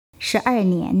12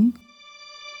年。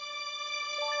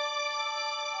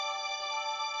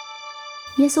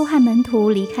耶稣和门徒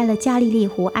离开了加利利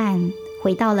湖岸，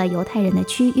回到了犹太人的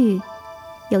区域。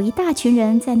有一大群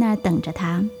人在那儿等着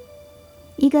他。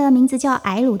一个名字叫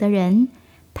睚鲁的人，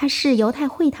他是犹太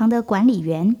会堂的管理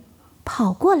员，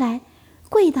跑过来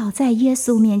跪倒在耶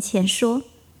稣面前说：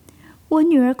我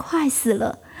女儿快死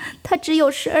了，她只有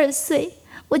12岁，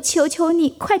我求求你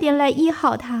快点来医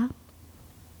好她。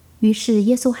于是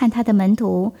耶稣和他的门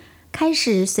徒开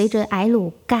始随着睚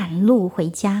鲁赶路回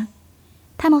家，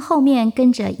他们后面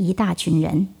跟着一大群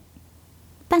人。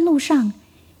半路上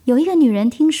有一个女人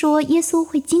听说耶稣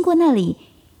会经过那里，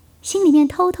心里面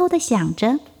偷偷地想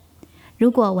着，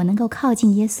如果我能够靠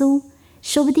近耶稣，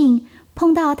说不定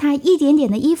碰到他一点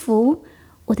点的衣服，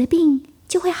我的病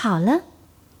就会好了，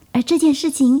而这件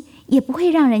事情也不会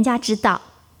让人家知道。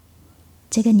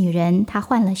这个女人她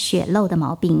患了血漏的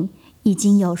毛病，已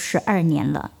经有12年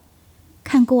了，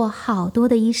看过好多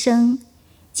的医生，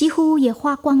几乎也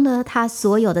花光了她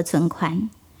所有的存款，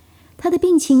她的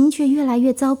病情却越来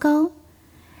越糟糕。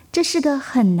这是个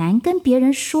很难跟别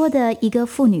人说的一个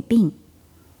妇女病。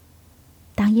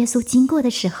当耶稣经过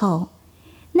的时候，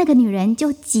那个女人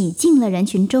就挤进了人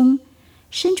群中，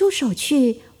伸出手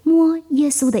去摸耶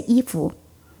稣的衣服，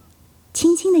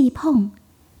轻轻的一碰，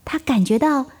她感觉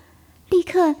到立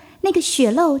刻那个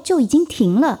血漏就已经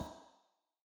停了。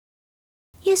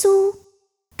耶稣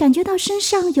感觉到身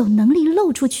上有能力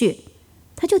漏出去，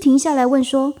他就停下来问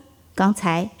说：刚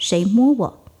才谁摸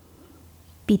我？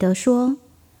彼得说：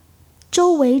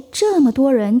周围这么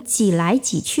多人挤来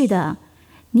挤去的，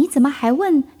你怎么还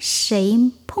问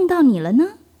谁碰到你了呢？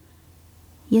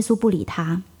耶稣不理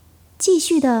他，继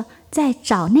续的在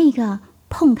找那个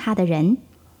碰他的人。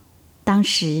当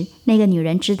时那个女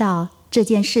人知道这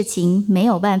件事情没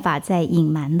有办法再隐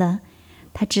瞒了，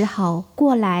她只好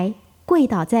过来跪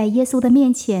倒在耶稣的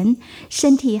面前，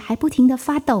身体还不停地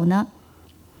发抖呢。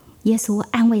耶稣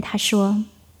安慰她说：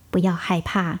不要害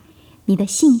怕，你的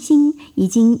信心已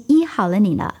经医好了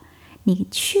你了，你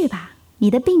去吧，你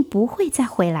的病不会再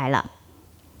回来了。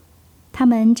他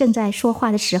们正在说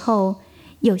话的时候，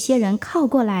有些人靠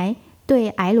过来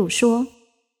对睚鲁说：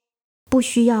不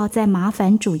需要再麻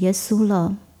烦主耶稣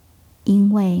了，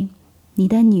因为你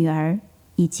的女儿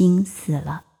已经死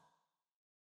了。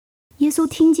耶稣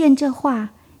听见这话，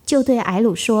就对睚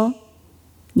鲁说：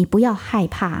你不要害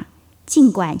怕，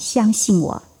尽管相信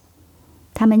我。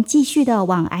他们继续的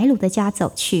往睚鲁的家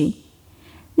走去。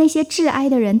那些致哀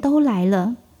的人都来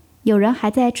了，有人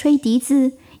还在吹笛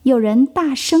子，有人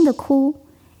大声的哭。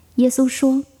耶稣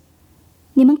说：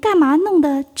你们干嘛弄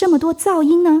得这么多噪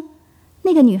音呢？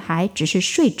那个女孩只是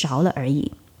睡着了而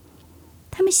已。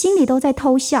他们心里都在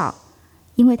偷笑，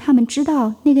因为他们知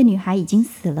道那个女孩已经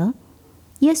死了。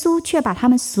耶稣却把他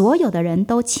们所有的人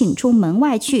都请出门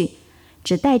外去，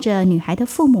只带着女孩的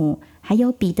父母，还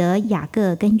有彼得、雅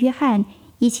各跟约翰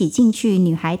一起进去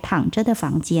女孩躺着的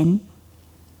房间。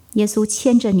耶稣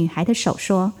牵着女孩的手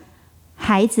说：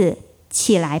孩子，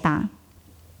起来吧。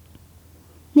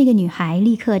那个女孩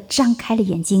立刻张开了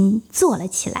眼睛，坐了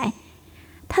起来。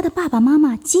她的爸爸妈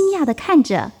妈惊讶地看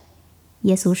着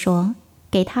耶稣说：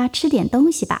给她吃点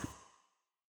东西吧。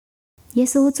耶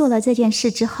稣做了这件事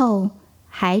之后，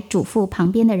还嘱咐旁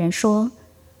边的人说：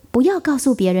不要告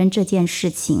诉别人这件事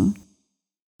情。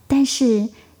但是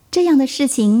这样的事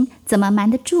情怎么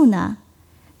瞒得住呢？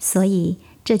所以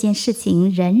这件事情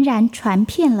仍然传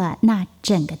遍了那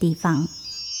整个地方。